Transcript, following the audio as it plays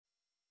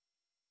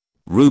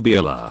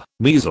Rubeola,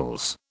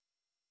 measles.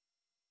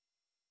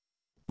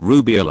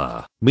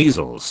 Rubeola,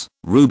 measles.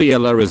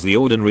 Rubeola is the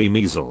ordinary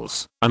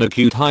measles, an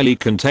acute highly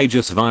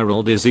contagious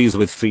viral disease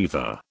with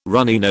fever,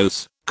 runny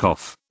nose,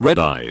 cough, red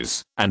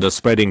eyes, and a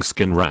spreading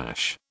skin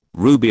rash.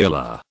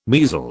 Rubeola,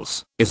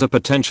 measles, is a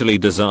potentially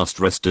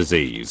disastrous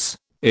disease.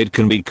 It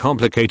can be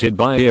complicated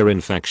by ear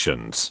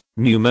infections,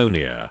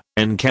 pneumonia,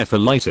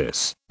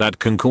 encephalitis, that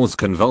can cause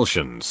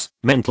convulsions,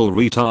 mental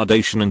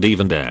retardation and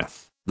even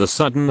death. The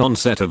sudden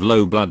onset of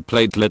low blood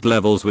platelet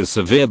levels with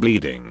severe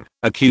bleeding,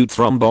 acute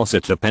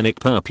thrombocytopenic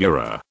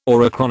purpura,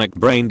 or a chronic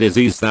brain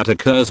disease that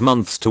occurs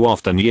months to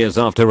often years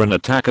after an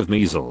attack of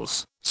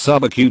measles,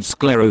 subacute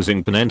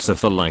sclerosing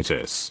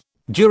panencephalitis.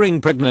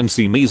 During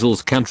pregnancy,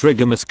 measles can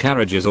trigger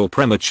miscarriages or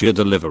premature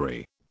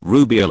delivery.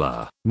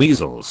 Rubeola,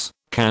 measles,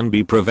 can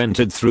be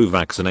prevented through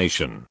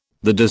vaccination.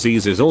 The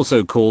disease is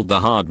also called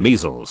the hard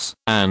measles,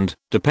 and,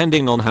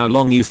 depending on how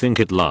long you think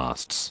it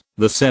lasts,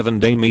 the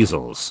 7-day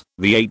measles,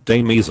 the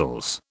 8-day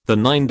measles, the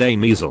 9-day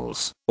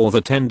measles, or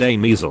the 10-day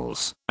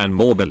measles, and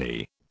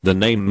morbilli. The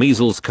name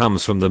measles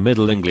comes from the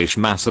Middle English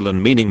maselen,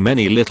 meaning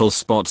many little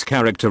spots,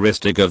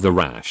 characteristic of the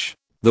rash.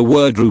 The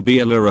word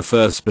rubeola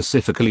refers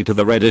specifically to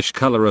the reddish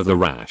color of the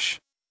rash.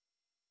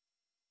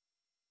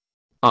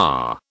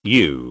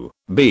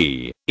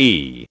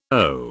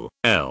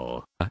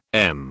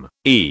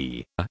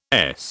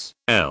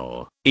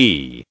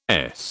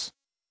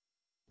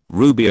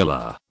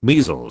 Rubeola,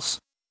 measles.